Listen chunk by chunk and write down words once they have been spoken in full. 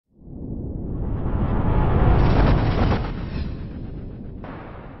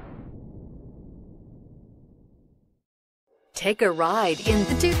Take a ride in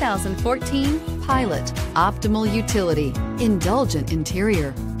the 2014 Pilot. Optimal utility, indulgent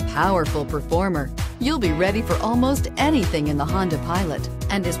interior, powerful performer. You'll be ready for almost anything in the Honda Pilot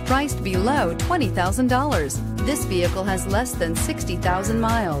and is priced below $20,000. This vehicle has less than 60,000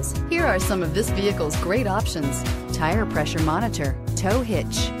 miles. Here are some of this vehicle's great options: tire pressure monitor, tow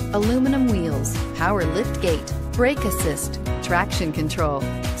hitch, aluminum wheels, power lift gate, brake assist, traction control,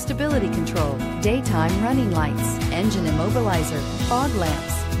 stability control, daytime running lights, engine immobilizer, fog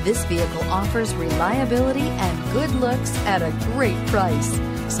lamps. This vehicle offers reliability and good looks at a great price.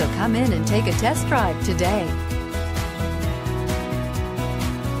 So come in and take a test drive today.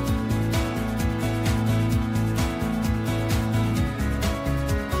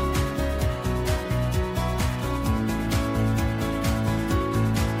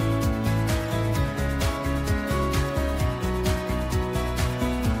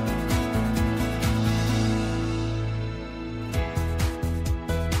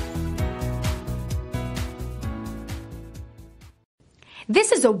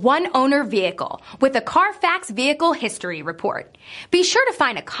 This is a one-owner vehicle with a Carfax Vehicle History Report. Be sure to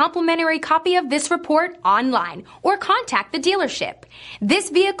find a complimentary copy of this report online or contact the dealership. This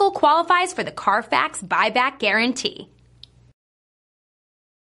vehicle qualifies for the Carfax Buyback Guarantee.